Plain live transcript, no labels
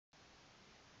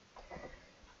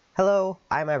Hello,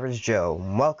 I'm Average Joe.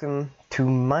 Welcome to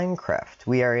Minecraft.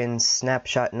 We are in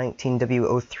Snapshot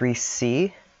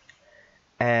 19W03C,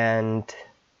 and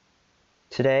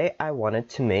today I wanted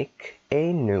to make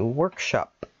a new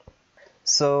workshop.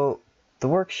 So, the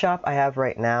workshop I have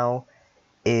right now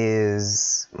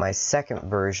is my second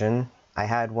version. I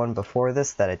had one before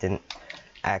this that I didn't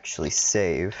actually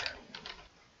save.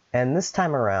 And this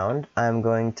time around, I'm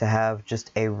going to have just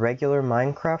a regular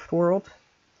Minecraft world.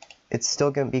 It's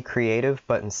still going to be creative,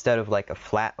 but instead of like a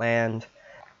flat land,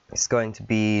 it's going to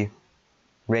be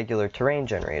regular terrain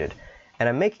generated. And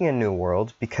I'm making a new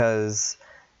world because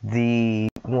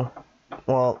well,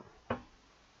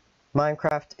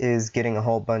 Minecraft is getting a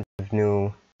whole bunch of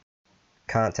new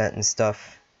content and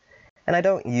stuff. And I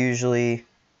don't usually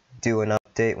do an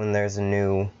update when there's a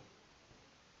new,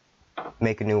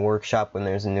 make a new workshop when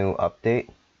there's a new update.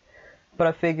 But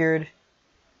I figured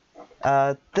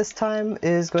this time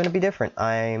is going to be different.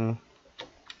 I'm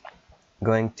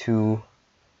going to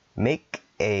make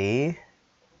a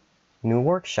new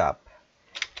workshop.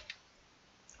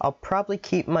 I'll probably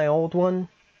keep my old one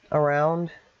around,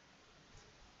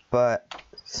 but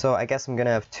so I guess I'm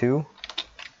gonna have two.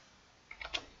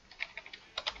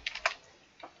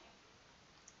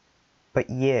 But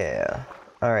yeah,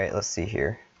 alright, let's see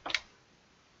here.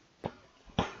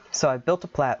 So I've built a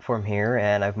platform here,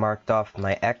 and I've marked off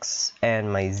my X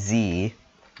and my Z.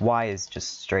 Y is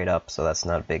just straight up, so that's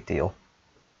not a big deal.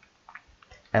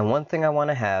 And one thing I want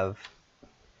to have,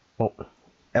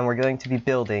 and we're going to be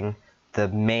building the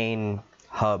main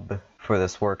hub for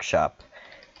this workshop.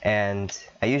 And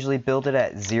I usually build it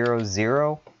at 0,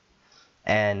 0,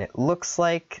 and it looks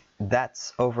like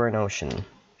that's over an ocean.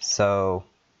 So,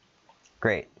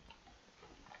 great.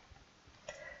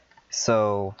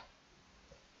 So,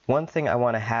 one thing I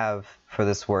want to have for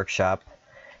this workshop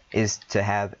is to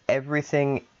have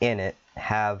everything in it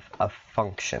have a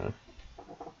function.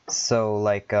 So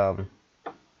like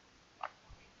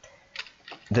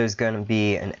there's going to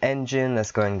be an engine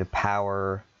that's going to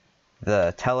power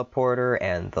the teleporter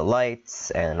and the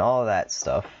lights and all that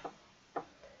stuff.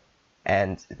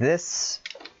 And this,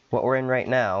 what we're in right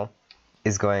now,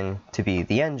 is going to be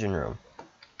the engine room.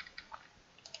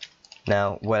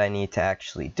 Now what I need to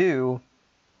actually do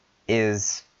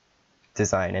is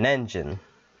design an engine.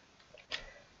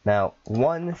 Now,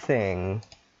 one thing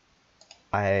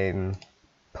I'm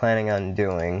planning on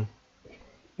doing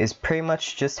is pretty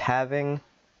much just having...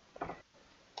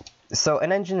 So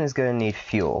an engine is going to need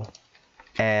fuel,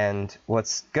 and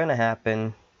what's going to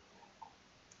happen,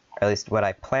 or at least what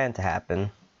I plan to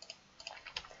happen,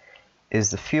 is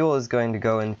the fuel is going to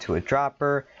go into a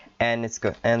dropper, and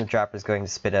the dropper is going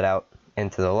to spit it out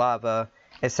into the lava,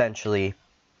 essentially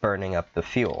burning up the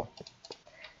fuel.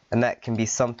 And that can be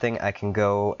something I can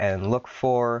go and look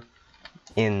for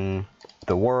in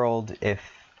the world if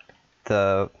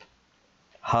the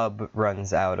hub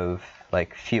runs out of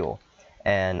like fuel.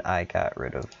 And I got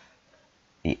rid of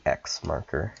the X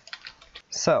marker.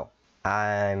 So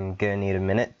I'm gonna need a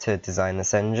minute to design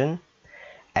this engine,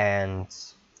 and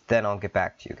then I'll get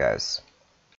back to you guys.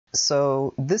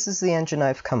 So this is the engine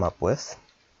I've come up with.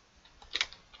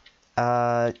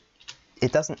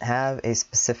 It doesn't have a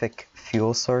specific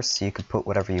fuel source, so you could put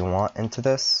whatever you want into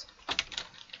this.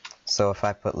 So if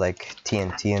I put like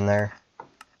TNT in there,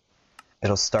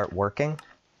 it'll start working.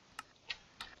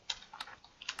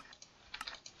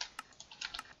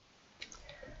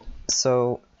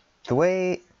 So the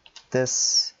way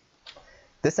this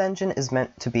engine is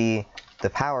meant to be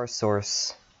the power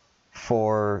source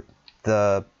for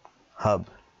the hub,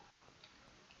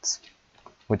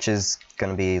 which is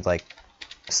going to be like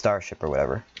Starship or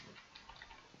whatever.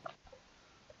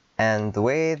 And the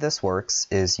way this works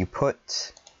is you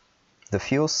put the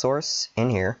fuel source in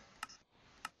here,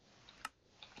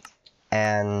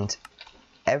 and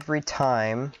every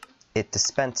time it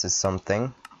dispenses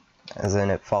something, as in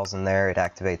it falls in there, it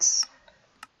activates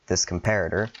this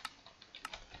comparator.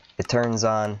 It turns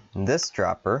on this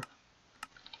dropper,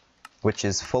 which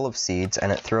is full of seeds,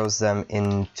 and it throws them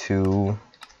into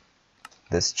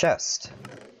this chest.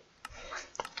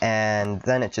 And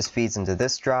then it just feeds into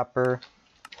this dropper,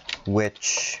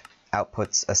 which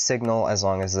outputs a signal as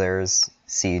long as there's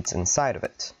seeds inside of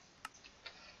it.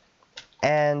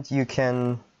 And you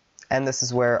can, and this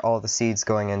is where all the seeds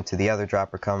going into the other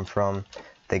dropper come from.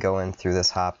 They go in through this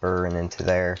hopper and into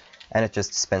there, and it just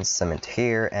dispenses them into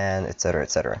here, and etc,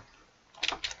 etc.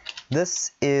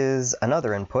 This is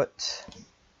another input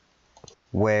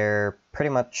where pretty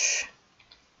much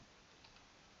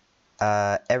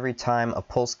every time a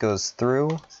pulse goes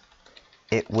through,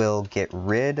 it will get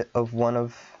rid of one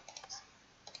of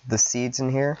the seeds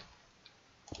in here,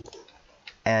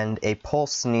 and a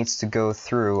pulse needs to go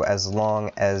through as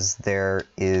long as there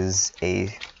is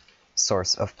a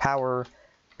source of power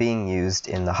being used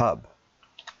in the hub.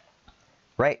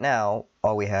 Right now,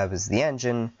 all we have is the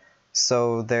engine,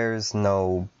 so there's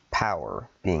no power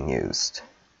being used.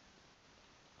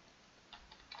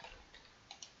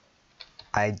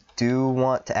 I do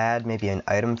want to add maybe an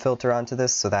item filter onto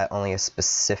this so that only a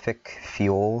specific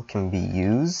fuel can be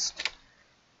used.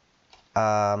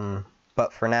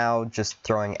 But for now, just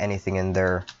throwing anything in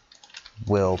there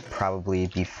will probably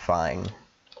be fine.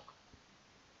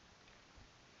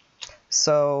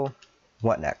 So,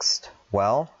 what next?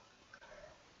 Well,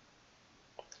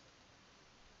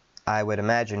 I would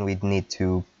imagine we'd need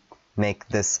to make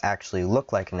this actually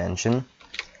look like an engine,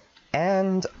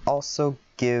 and also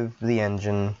give the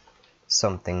engine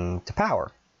something to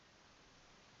power.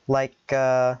 Like,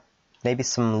 maybe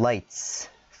some lights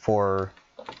for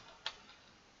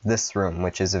this room,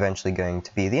 which is eventually going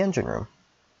to be the engine room.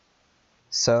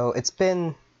 So it's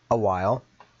been a while,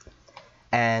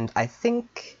 and I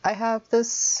think I have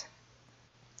this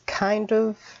kind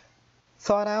of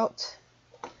thought out.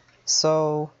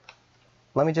 So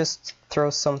let me just throw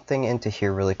something into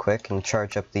here really quick and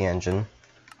charge up the engine.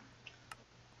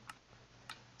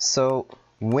 So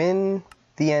when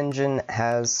the engine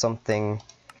has something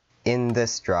in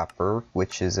this dropper,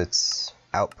 which is its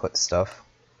output stuff,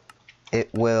 it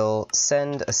will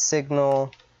send a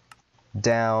signal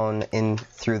down in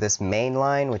through this main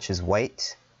line, which is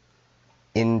white,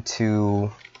 into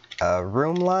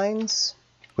room lines,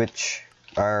 which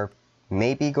are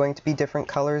maybe going to be different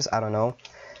colors, I don't know.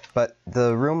 But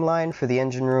the room line for the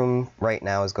engine room right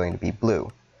now is going to be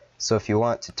blue. So if you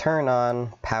want to turn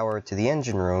on power to the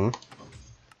engine room,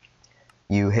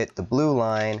 you hit the blue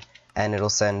line and it'll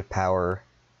send power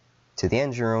to the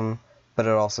engine room, but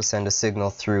it'll also send a signal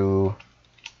through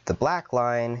the black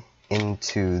line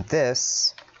into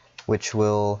this, which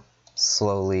will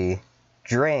slowly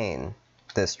drain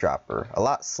this dropper, a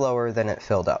lot slower than it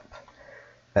filled up,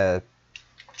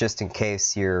 just in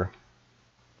case you're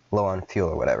low on fuel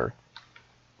or whatever.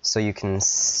 So you can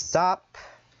stop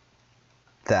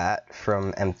that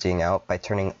from emptying out by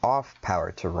turning off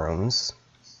power to rooms.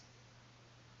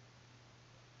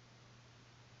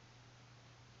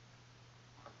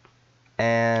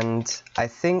 And I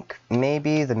think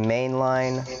maybe the main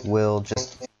line will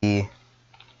just be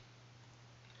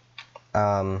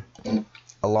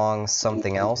along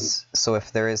something else. So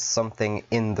if there is something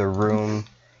in the room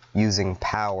using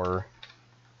power,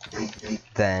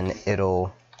 then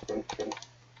it'll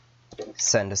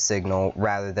send a signal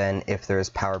rather than if there is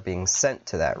power being sent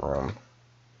to that room.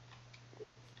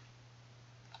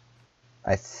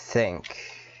 I think.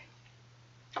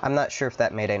 I'm not sure if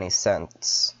that made any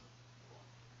sense.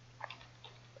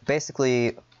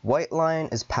 Basically, white line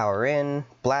is power in,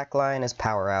 black line is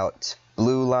power out,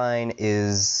 blue line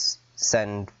is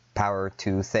send power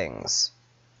to things.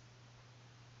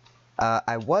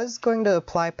 I was going to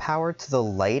apply power to the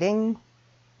lighting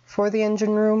for the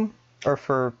engine room, or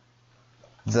for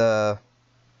the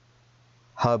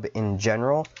hub in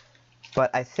general,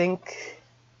 but I think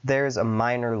there's a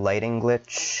minor lighting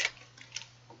glitch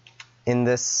in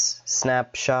this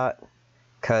snapshot,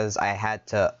 because I had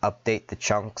to update the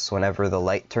chunks whenever the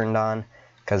light turned on,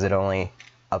 because it only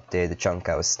updated the chunk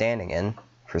I was standing in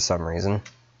for some reason.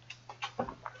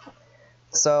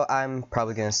 So I'm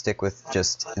probably going to stick with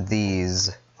just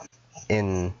these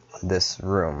in this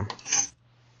room.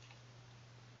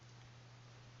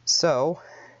 So,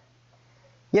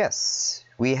 yes,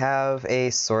 we have a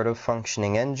sort of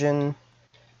functioning engine,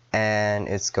 and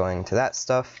it's going to that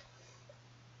stuff.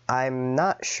 I'm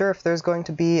not sure if there's going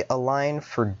to be a line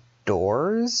for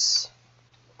doors,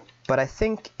 but I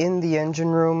think in the engine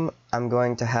room I'm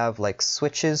going to have like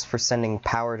switches for sending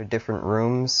power to different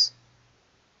rooms,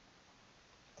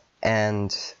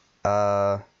 and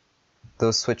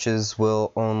those switches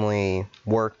will only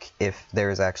work if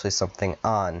there's actually something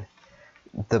on.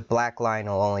 The black line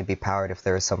will only be powered if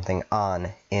there is something on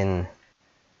in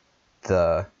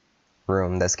the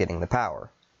room that's getting the power.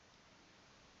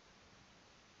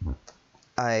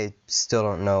 I still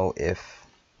don't know if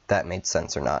that made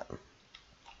sense or not.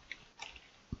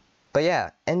 But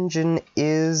yeah, engine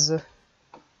is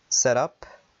set up.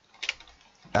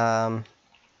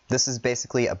 This is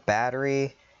basically a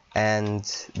battery, and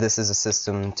this is a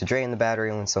system to drain the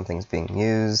battery when something's being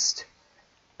used.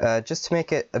 Just to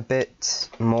make it a bit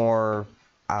more,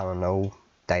 I don't know,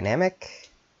 dynamic?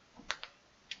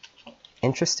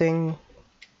 Interesting?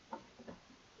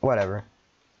 Whatever.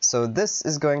 So this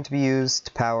is going to be used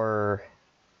to power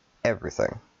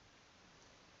everything.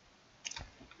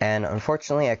 And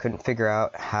unfortunately, I couldn't figure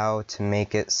out how to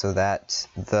make it so that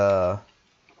the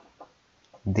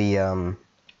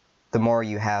more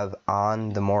you have on,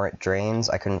 the more it drains.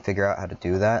 I couldn't figure out how to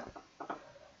do that.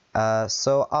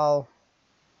 So I'll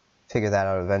figure that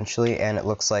out eventually, and it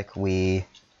looks like we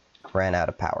ran out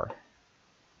of power.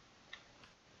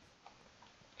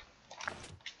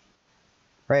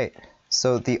 Right,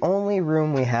 so the only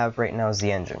room we have right now is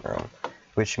the engine room,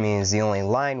 which means the only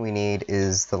line we need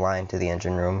is the line to the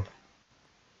engine room.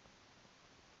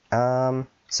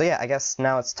 So yeah, I guess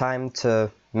now it's time to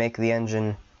make the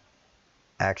engine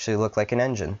actually look like an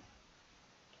engine.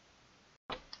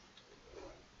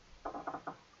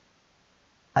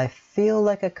 I feel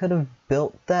like I could have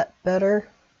built that better,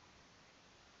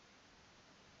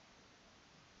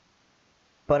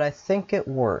 but I think it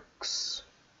works.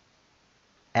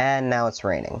 And now it's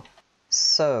raining.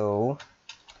 So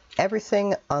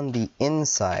everything on the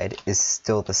inside is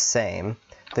still the same.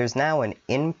 There's now an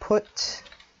input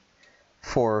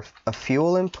for a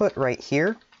fuel input right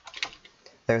here.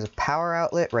 There's a power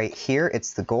outlet right here.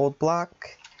 It's the gold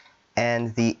block.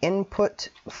 And the input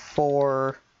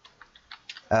for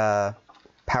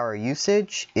power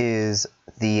usage is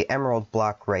the emerald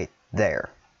block right there.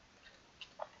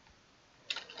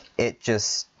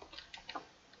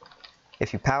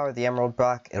 If you power the emerald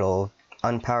block, it'll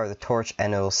unpower the torch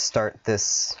and it'll start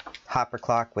this hopper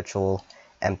clock, which will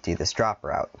empty this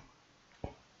dropper out.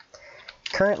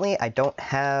 Currently, I don't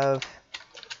have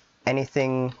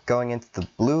anything going into the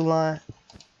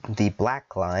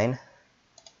black line,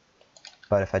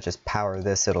 but if I just power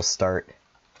this, it'll start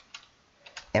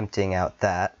emptying out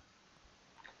that.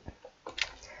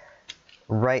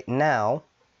 Right now,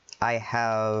 I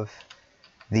have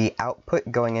the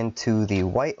output going into the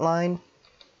white line.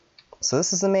 So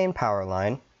this is the main power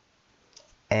line,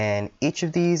 and each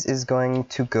of these is going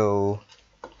to go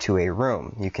to a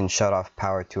room. You can shut off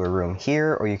power to a room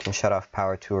here, or you can shut off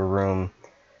power to a room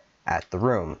at the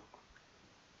room.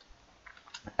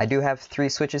 I do have 3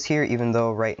 switches here, even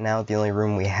though right now the only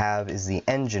room we have is the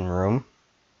engine room,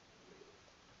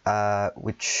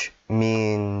 which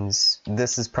means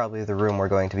this is probably the room we're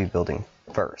going to be building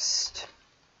first.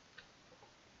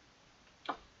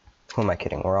 Who am I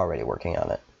kidding? We're already working on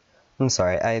it. I'm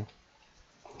sorry, I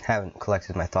haven't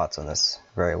collected my thoughts on this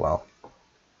very well.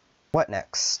 What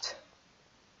next?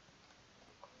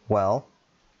 Well,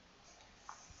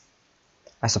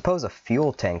 I suppose a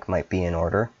fuel tank might be in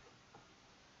order.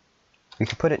 We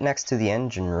could put it next to the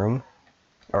engine room,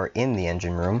 or in the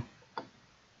engine room.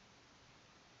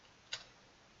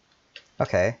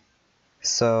 Okay,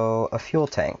 so a fuel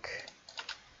tank.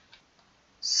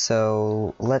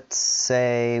 So let's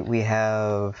say we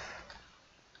have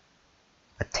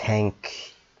a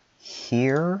tank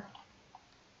here.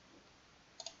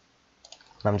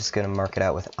 I'm just going to mark it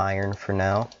out with iron for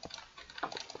now.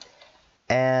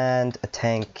 And a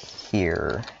tank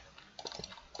here.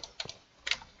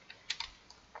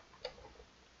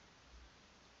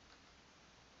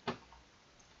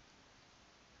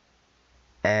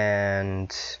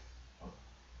 And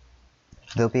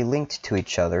they'll be linked to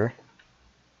each other.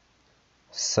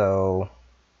 So,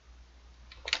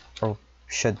 or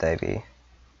should they be?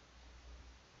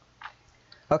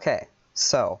 Okay,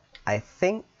 so I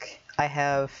think I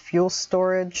have fuel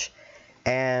storage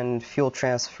and fuel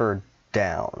transfer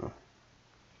down.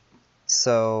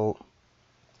 So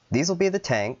these will be the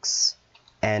tanks,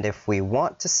 and if we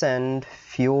want to send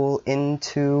fuel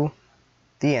into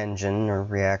the engine or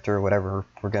reactor or whatever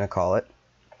we're going to call it,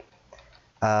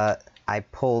 I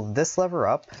pull this lever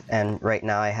up, and right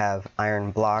now I have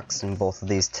iron blocks in both of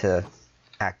these to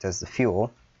act as the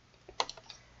fuel.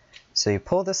 So you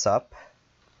pull this up,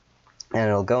 and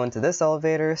it'll go into this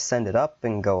elevator, send it up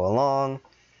and go along,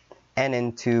 and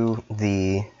into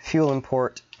the fuel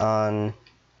import on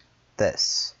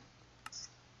this.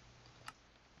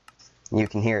 You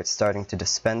can hear it starting to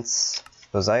dispense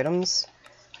those items,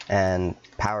 and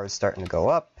power is starting to go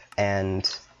up,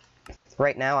 and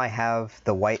right now I have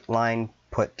the white line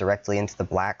put directly into the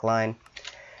black line,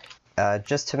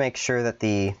 just to make sure that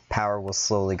the power will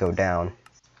slowly go down.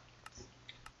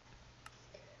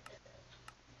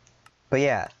 But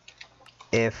yeah,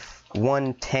 if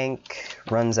one tank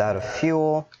runs out of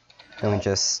fuel, then we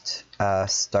just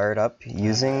start up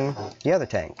using the other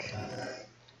tank.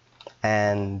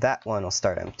 And that one will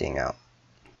start emptying out.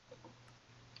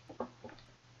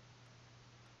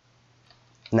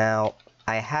 Now,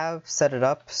 I have set it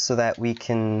up so that we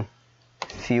can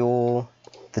fuel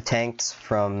the tanks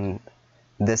from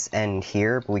this end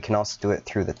here, but we can also do it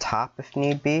through the top if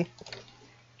need be.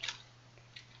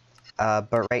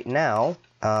 But right now,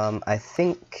 I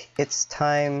think it's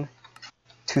time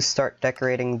to start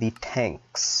decorating the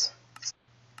tanks.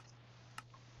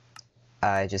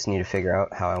 I just need to figure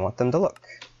out how I want them to look.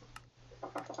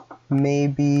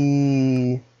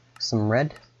 Maybe some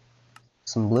red,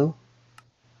 some blue.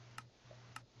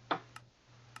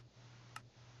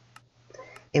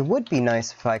 It would be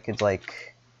nice if I could,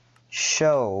 like,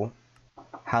 show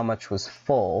how much was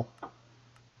full.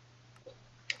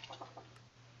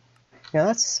 Yeah,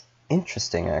 that's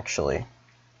interesting, actually.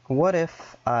 What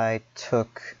if I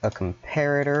took a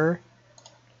comparator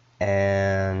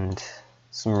and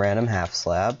some random half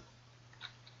slab,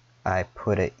 I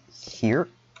put it here,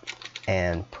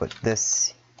 and put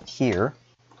this here,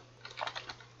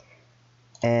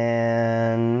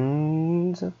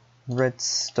 and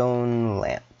redstone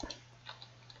lamp.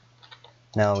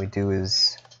 Now all we do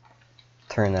is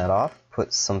turn that off,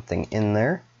 put something in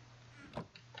there.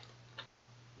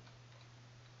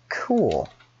 Cool.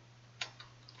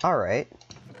 Alright.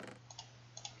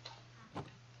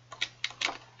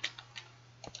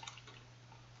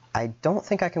 I don't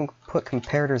think I can put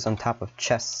comparators on top of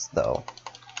chests, though.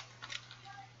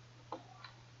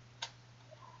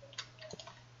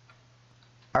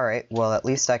 Alright, well at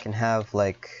least I can have,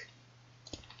 like,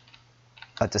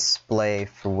 a display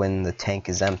for when the tank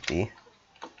is empty.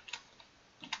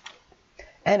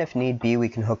 And if need be, we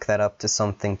can hook that up to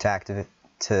something to activate,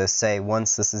 to say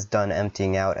once this is done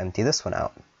emptying out, empty this one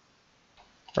out.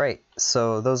 Right,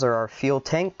 so those are our fuel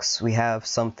tanks. We have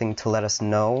something to let us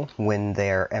know when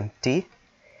they're empty.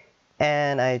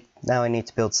 And now I need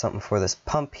to build something for this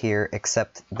pump here,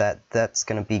 except that that's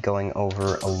going to be going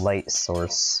over a light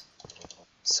source.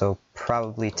 So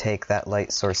probably take that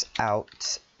light source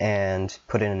out and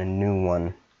put in a new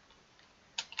one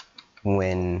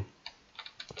when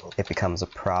it becomes a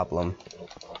problem.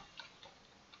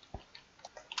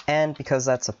 And because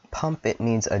that's a pump, it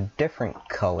needs a different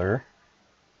color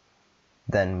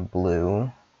than blue.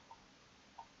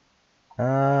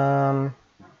 Red?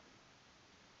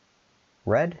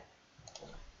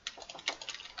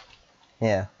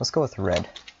 Yeah, let's go with red.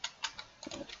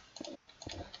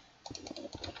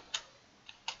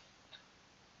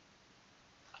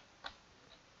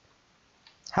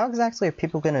 How exactly are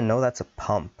people going to know that's a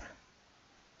pump?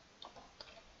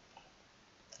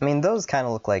 I mean, those kind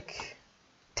of look like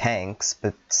tanks,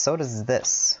 but so does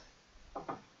this.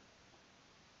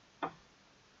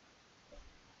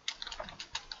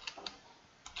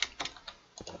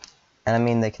 And I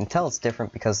mean, they can tell it's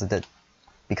different because of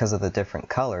the different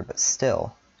color, but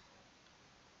still.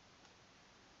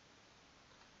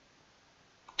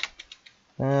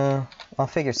 I'll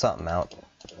figure something out.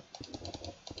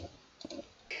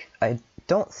 I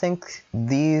don't think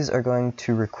these are going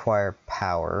to require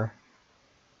power,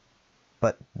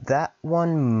 but that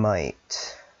one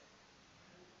might.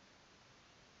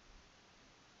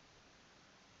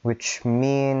 Which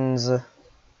means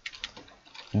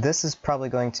this is probably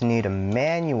going to need a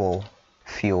manual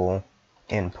fuel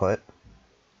input.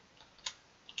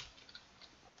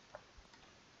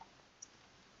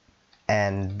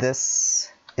 And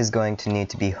this is going to need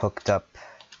to be hooked up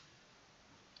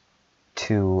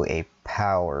to a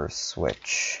power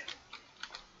switch.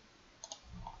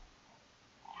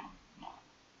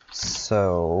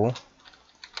 So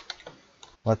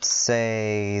let's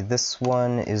say this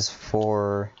one is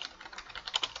for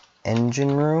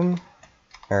engine room,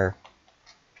 or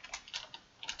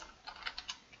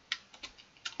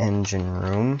engine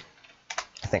room.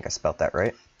 I think I spelled that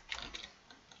right.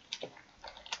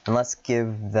 And let's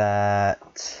give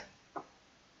that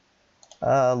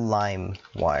a lime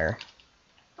wire.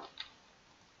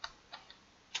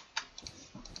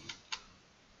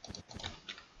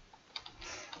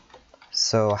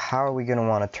 So how are we going to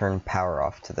want to turn power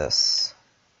off to this?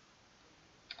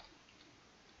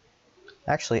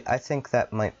 Actually, I think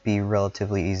that might be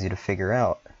relatively easy to figure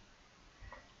out.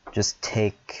 Just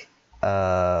take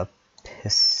a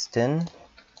piston,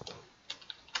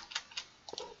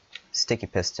 sticky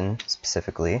piston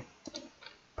specifically,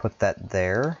 put that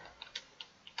there,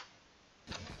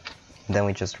 then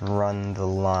we just run the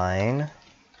line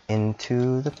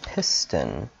into the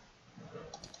piston.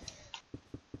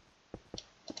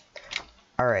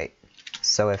 Alright,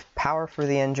 so if power for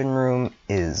the engine room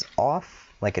is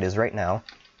off, like it is right now,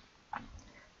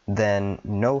 then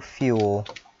no fuel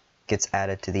gets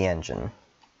added to the engine.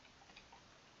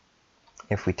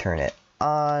 If we turn it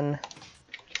on,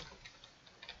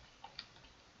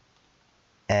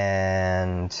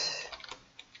 and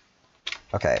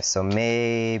okay, so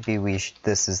maybe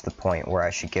this is the point where I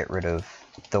should get rid of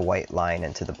the white line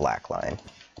into the black line.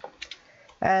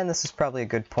 And this is probably a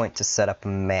good point to set up a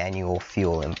manual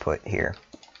fuel input here.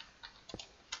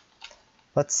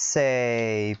 let's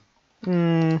say,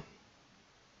 from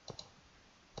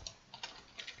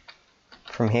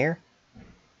here?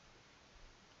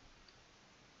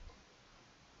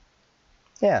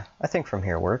 Yeah, I think from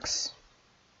here works.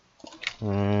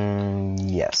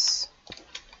 Yes.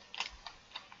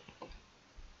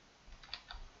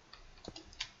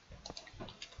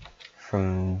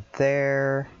 From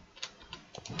there,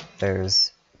 there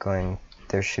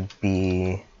should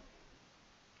be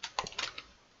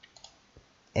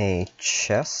a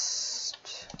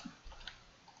chest,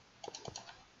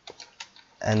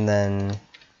 and then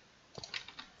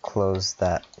close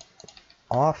that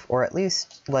off, or at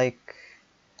least, like,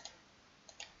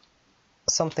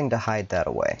 something to hide that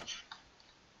away.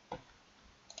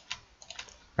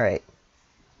 Alright.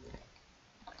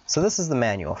 So this is the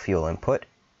manual fuel input,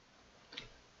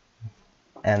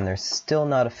 and there's still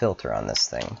not a filter on this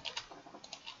thing.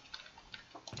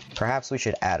 Perhaps we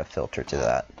should add a filter to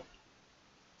that.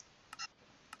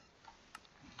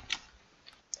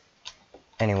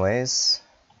 Anyways,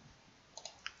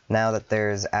 now that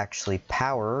there's actually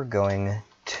power going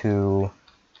to...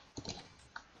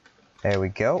 There we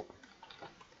go.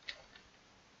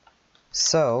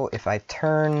 So, if I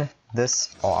turn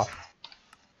this off,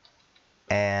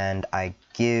 and I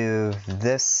give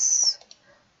this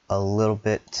a little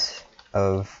bit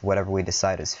of whatever we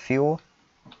decide is fuel,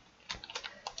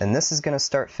 then this is going to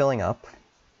start filling up,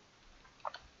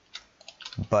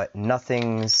 but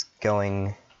nothing's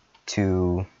going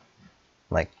to,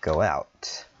 like, go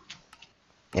out.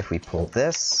 If we pull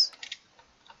this,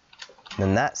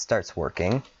 then that starts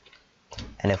working,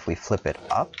 and if we flip it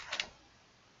up,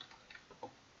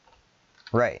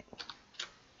 right.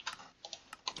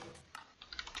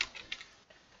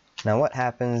 Now what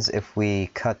happens if we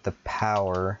cut the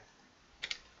power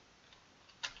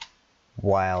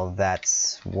while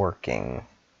that's working?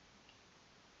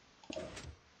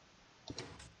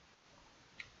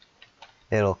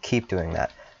 It'll keep doing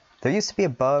that. There used to be a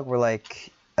bug where,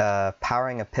 like,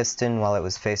 powering a piston while it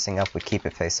was facing up would keep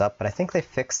it face up, but I think they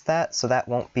fixed that, so that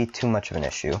won't be too much of an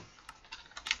issue.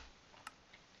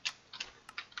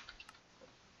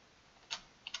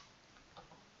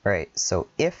 Right, so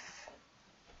if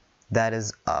that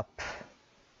is up,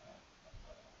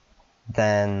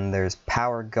 then there's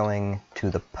power going to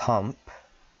the pump,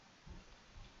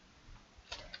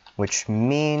 which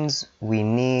means we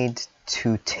need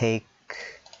to take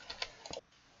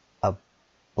a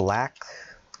black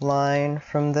line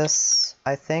from this,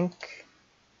 I think.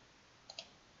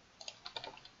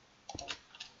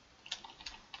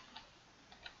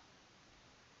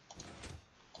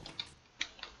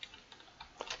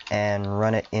 And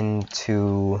run it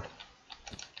into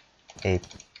a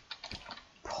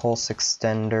pulse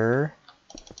extender,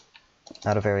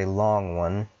 not a very long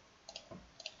one,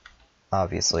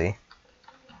 obviously.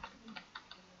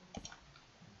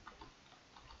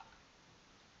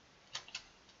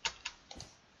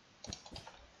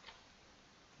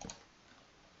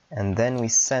 And then we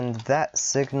send that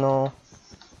signal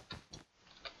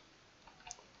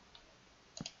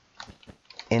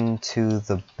into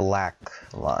the black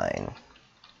line.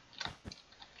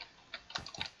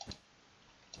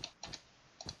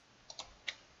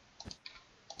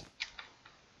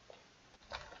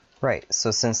 Right, so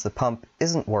since the pump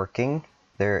isn't working,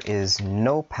 there is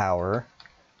no power,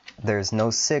 there's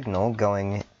no signal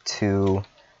going to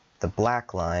the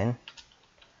black line,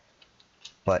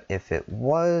 but if it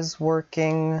was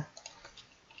working,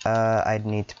 I'd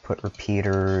need to put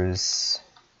repeaters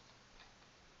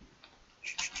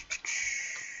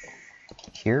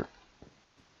here,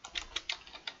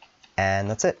 and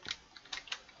that's it.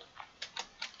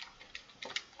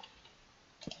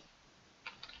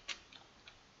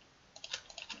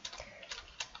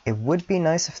 It would be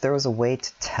nice if there was a way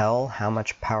to tell how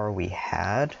much power we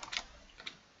had.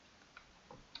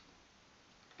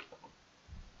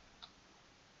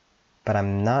 But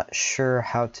I'm not sure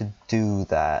how to do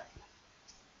that.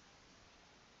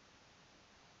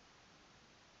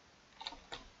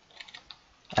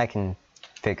 I can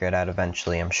figure it out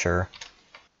eventually, I'm sure.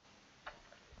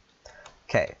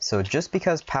 Okay, so just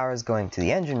because power is going to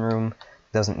the engine room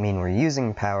doesn't mean we're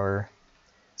using power,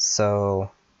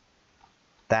 so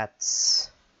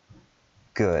that's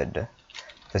good.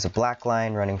 There's a black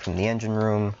line running from the engine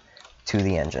room to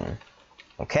the engine.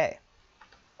 Okay.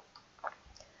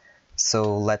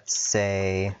 So let's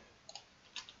say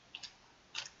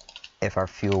if our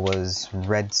fuel was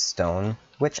redstone,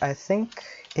 which I think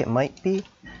it might be,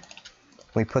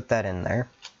 we put that in there.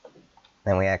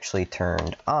 Then we actually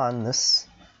turned on this.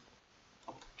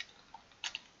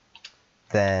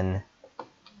 Then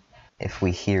if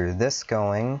we hear this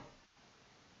going,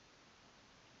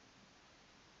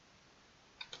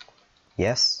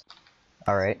 Yes?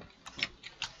 Alright.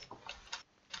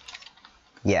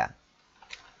 Yeah.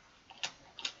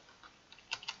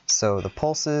 So the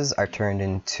pulses are turned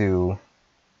into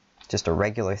just a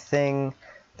regular thing,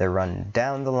 they're run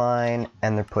down the line,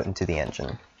 and they're put into the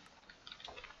engine.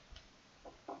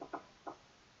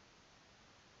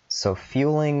 So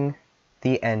fueling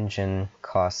the engine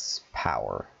costs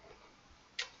power.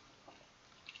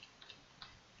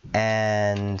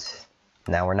 And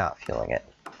now we're not fueling it.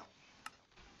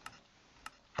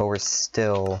 But we're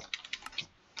still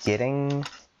getting...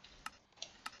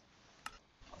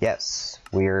 Yes,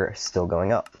 we're still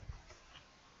going up.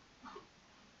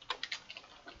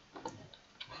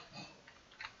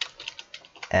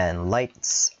 And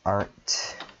lights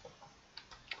aren't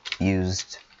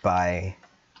used by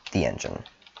the engine.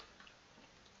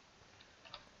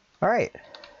 Alright.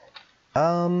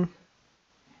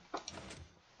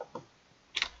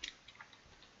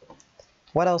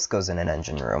 What else goes in an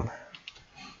engine room?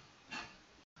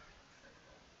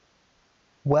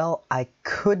 Well, I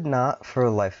could not, for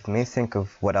the life of me, think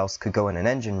of what else could go in an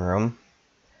engine room.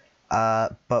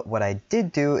 But what I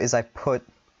did do is I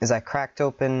cracked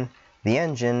open the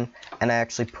engine and I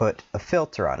actually put a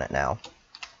filter on it now.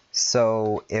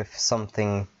 So if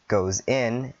something goes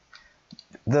in,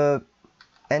 the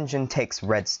engine takes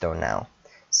redstone now.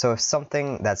 So if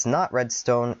something that's not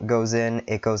redstone goes in,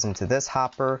 it goes into this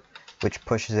hopper, which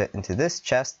pushes it into this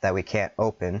chest that we can't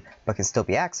open, but can still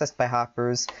be accessed by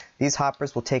hoppers. These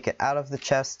hoppers will take it out of the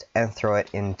chest and throw it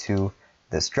into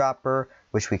this dropper,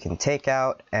 which we can take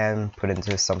out and put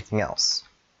into something else.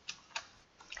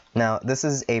 Now, this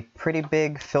is a pretty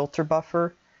big filter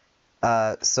buffer,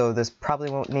 so this probably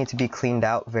won't need to be cleaned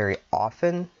out very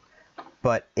often,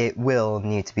 but it will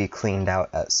need to be cleaned out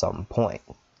at some point.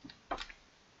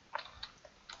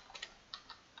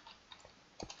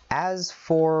 As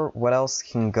for what else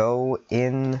can go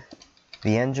in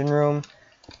the engine room,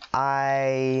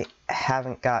 I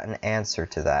haven't got an answer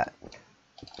to that.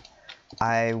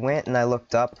 I went and I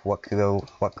looked up what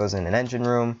goes in an engine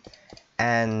room,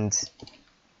 and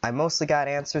I mostly got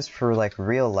answers for like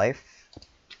real life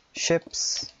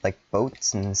ships, like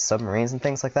boats and submarines and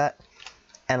things like that.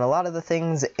 And a lot of the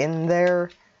things in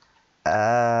there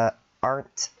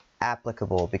aren't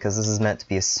applicable because this is meant to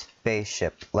be a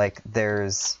spaceship. Like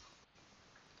there's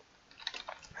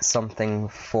something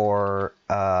for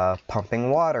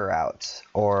pumping water out,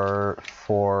 or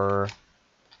for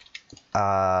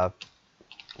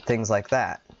things like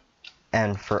that,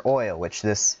 and for oil, which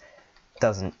this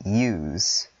doesn't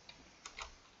use,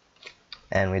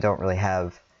 and we don't really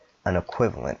have an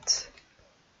equivalent.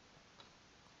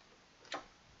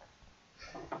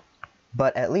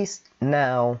 But at least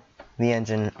now the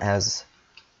engine has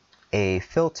a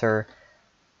filter,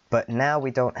 but now we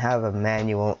don't have a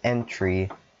manual entry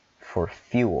for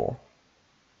fuel.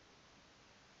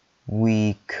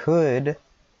 We could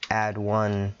add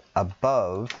one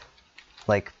above,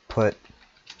 like put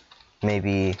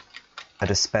maybe a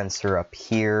dispenser up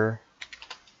here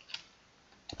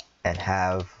and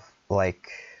have like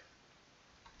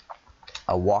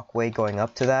a walkway going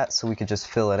up to that so we could just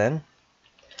fill it in.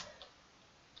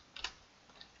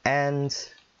 And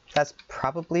that's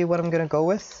probably what I'm gonna go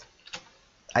with.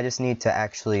 I just need to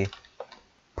actually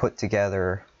put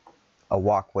together a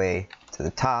walkway to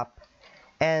the top,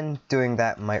 and doing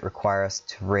that might require us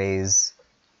to raise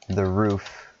the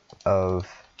roof of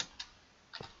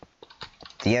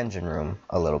the engine room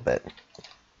a little bit.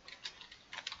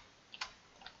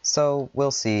 So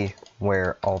we'll see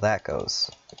where all that goes.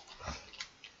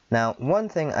 Now, one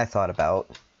thing I thought about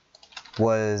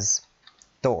was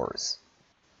doors.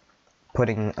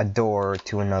 Putting a door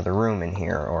to another room in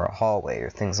here, or a hallway, or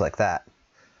things like that.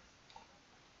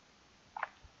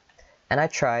 And I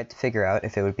tried to figure out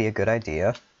if it would be a good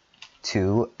idea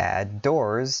to add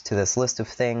doors to this list of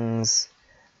things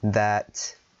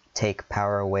that take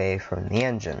power away from the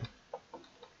engine.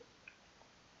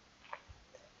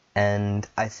 And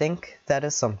I think that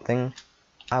is something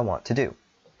I want to do.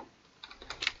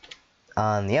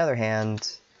 On the other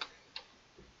hand,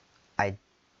 I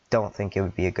don't think it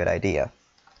would be a good idea.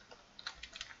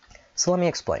 So let me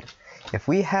explain. If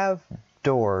we have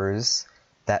doors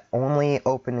that only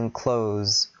open and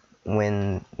close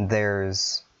when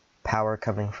there's power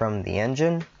coming from the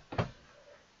engine,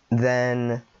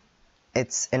 then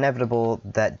it's inevitable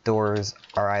that doors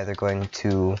are either going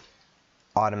to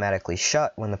automatically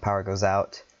shut when the power goes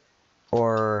out,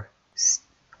 or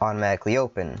automatically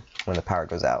open when the power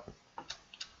goes out.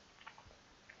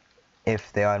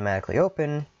 If they automatically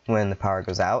open when the power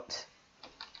goes out,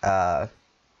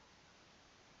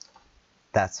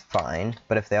 that's fine,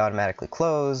 but if they automatically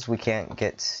close, we can't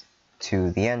get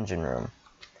to the engine room.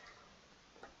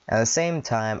 At the same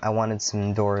time, I wanted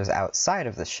some doors outside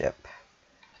of the ship.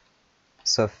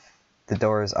 So if the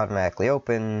doors automatically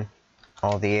open,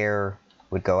 all the air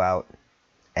would go out,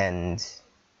 and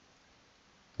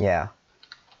yeah.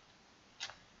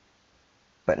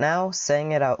 But now,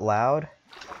 saying it out loud,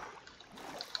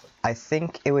 I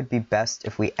think it would be best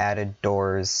if we added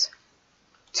doors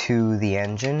to the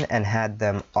engine and had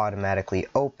them automatically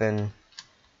open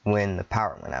when the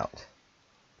power went out.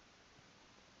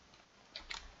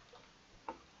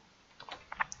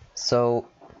 So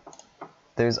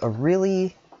there's a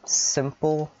really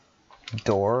simple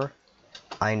door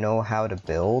I know how to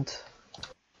build,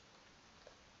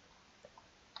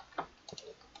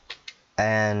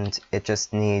 and it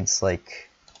just needs like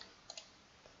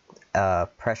a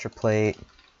pressure plate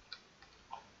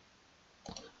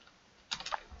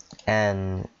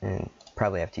and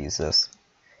probably have to use this.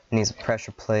 It needs a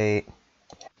pressure plate,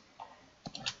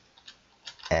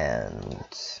 and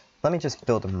let me just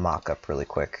build a mock-up really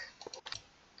quick.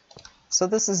 So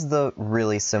this is the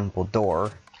really simple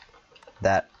door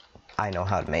that I know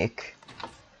how to make.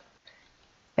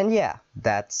 And yeah,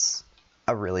 that's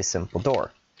a really simple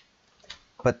door.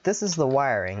 But this is the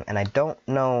wiring, and I don't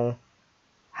know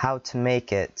how to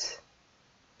make it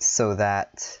so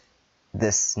that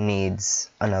this needs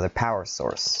another power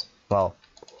source. Well,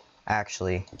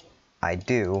 actually, I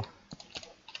do.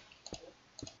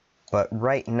 But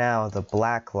right now, the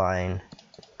black line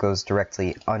goes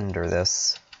directly under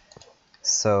this,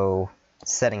 so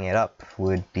setting it up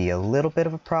would be a little bit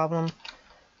of a problem,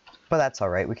 but that's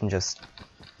alright. We can just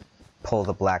pull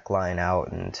the black line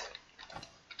out and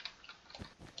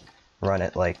run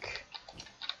it like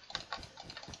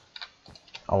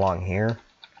along here.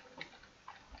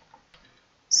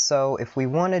 So if we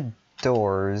wanted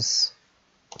doors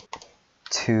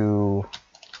to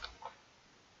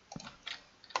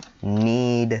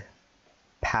need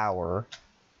power,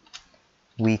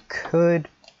 we could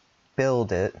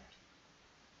build it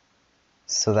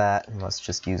so that, let's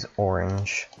just use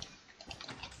orange,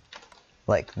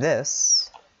 like this.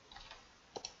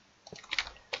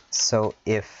 So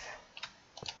if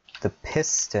the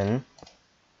piston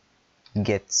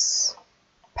gets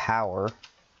power,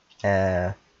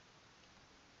 if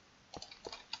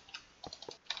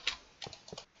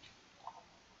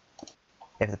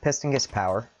the piston gets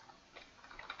power,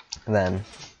 then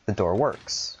the door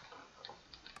works.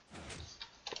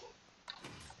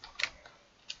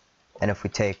 And if we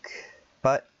take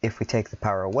the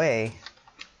power away,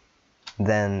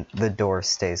 then the door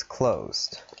stays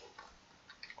closed.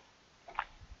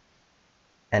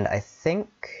 And I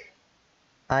think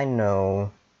I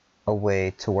know a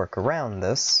way to work around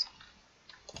this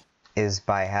is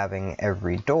by having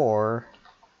every door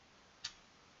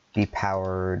be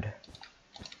powered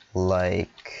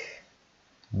like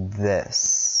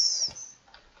this.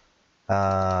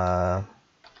 Yeah,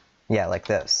 like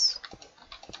this.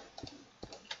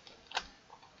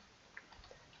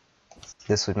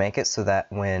 This would make it so that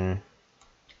when...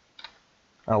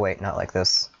 Oh wait, not like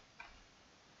this.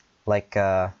 Like,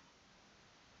 okay,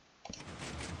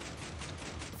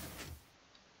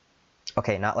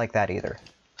 not like that either.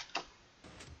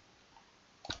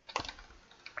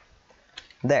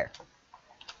 There.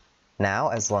 Now,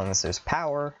 as long as there's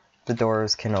power, the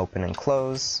doors can open and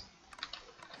close.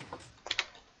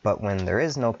 But when there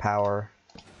is no power,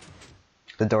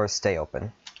 the doors stay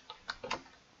open.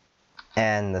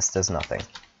 And this does nothing.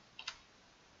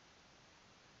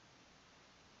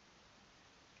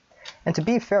 And to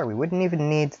be fair, we wouldn't even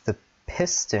need the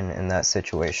piston in that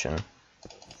situation.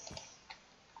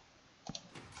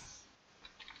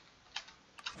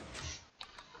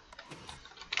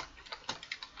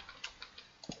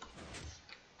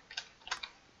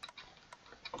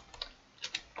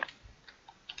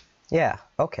 Yeah,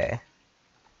 okay.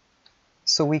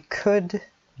 So we could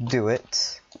do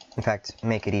it, in fact,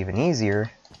 make it even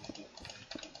easier.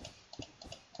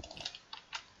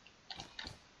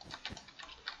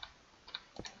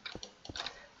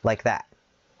 Like that.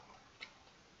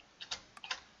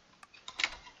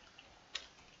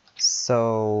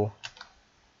 So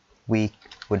we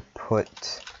would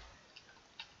put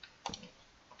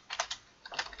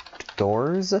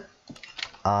doors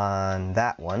on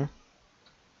that one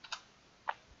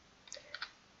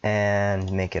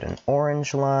and make it an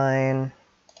orange line.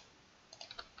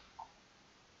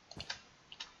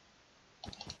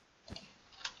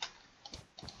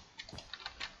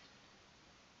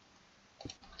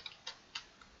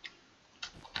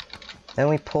 Then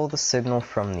we pull the signal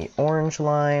from the orange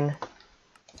line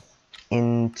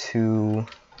into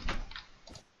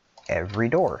every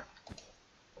door.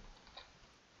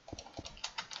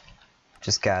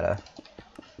 Just gotta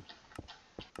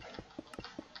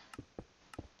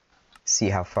see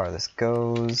how far this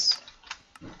goes.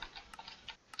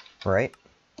 Right?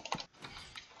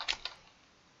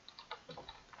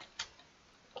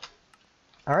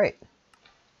 Alright.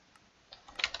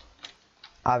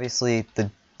 Obviously, the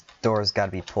door's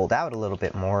gotta be pulled out a little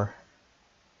bit more.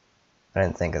 I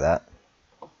didn't think of that.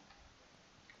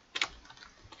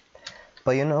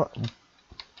 But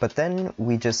but then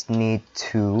we just need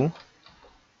to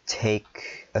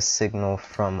take a signal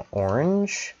from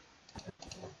orange,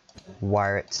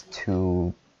 wire it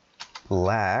to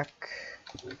black,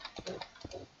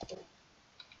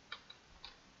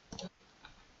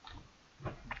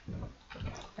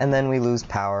 and then we lose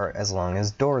power as long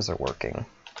as doors are working.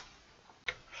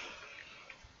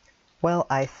 Well,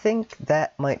 I think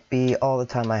that might be all the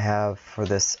time I have for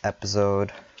this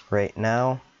episode right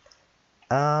now.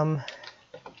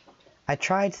 I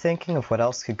tried thinking of what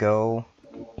else could go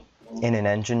in an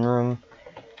engine room,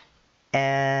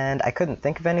 and I couldn't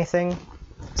think of anything,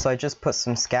 so I just put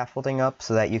some scaffolding up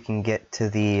so that you can get to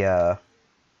the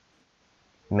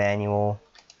manual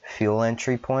fuel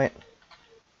entry point.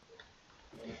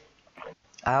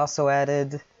 I also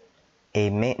added a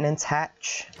maintenance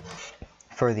hatch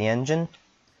for the engine,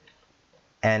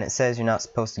 and it says you're not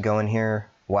supposed to go in here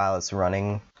while it's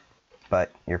running,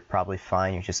 but you're probably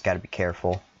fine, you just gotta be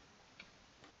careful.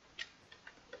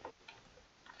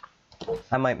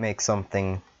 I might make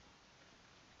something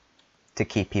to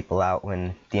keep people out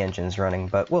when the engine's running,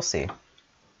 but we'll see.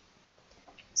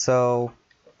 So,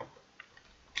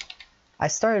 I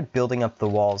started building up the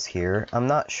walls here. I'm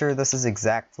not sure this is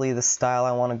exactly the style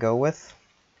I want to go with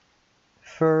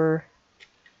for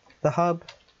the hub,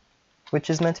 which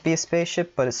is meant to be a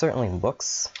spaceship, but it certainly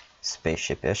looks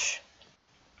spaceship-ish.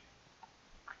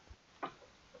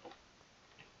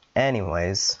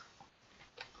 Anyways,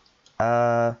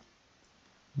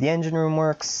 the engine room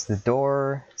works, the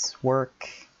doors work.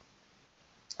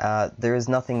 There is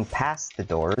nothing past the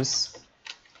doors,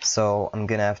 so I'm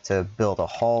gonna have to build a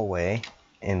hallway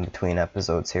in between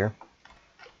episodes here.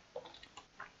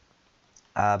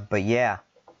 But yeah.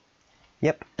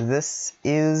 Yep, this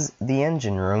is the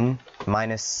engine room,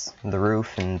 minus the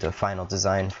roof and the final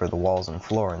design for the walls and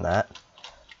floor and that.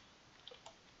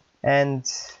 And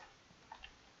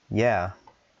yeah.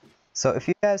 So if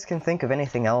you guys can think of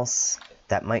anything else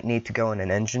that might need to go in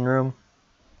an engine room,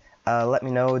 let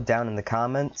me know down in the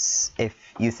comments if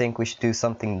you think we should do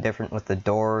something different with the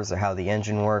doors or how the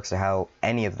engine works or how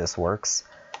any of this works.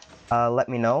 Let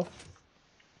me know,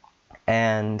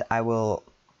 and I will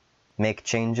make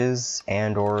changes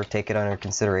and or take it under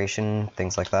consideration,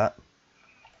 things like that.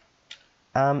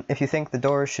 If you think the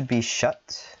doors should be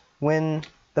shut when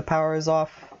the power is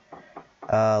off,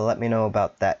 let me know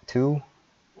about that too.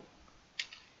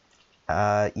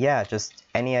 Yeah, just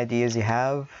any ideas you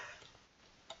have,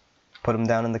 put them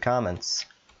down in the comments.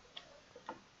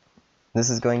 This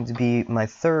is going to be my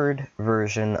third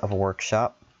version of a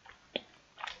workshop.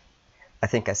 I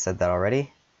think I said that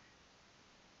already.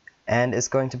 And it's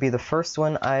going to be the first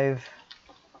one I've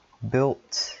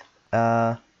built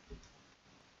for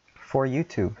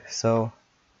YouTube. So,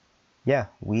 yeah,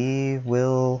 we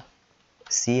will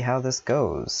see how this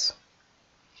goes.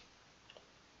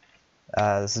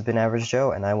 This has been Average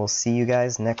Joe, and I will see you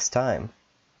guys next time.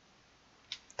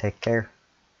 Take care.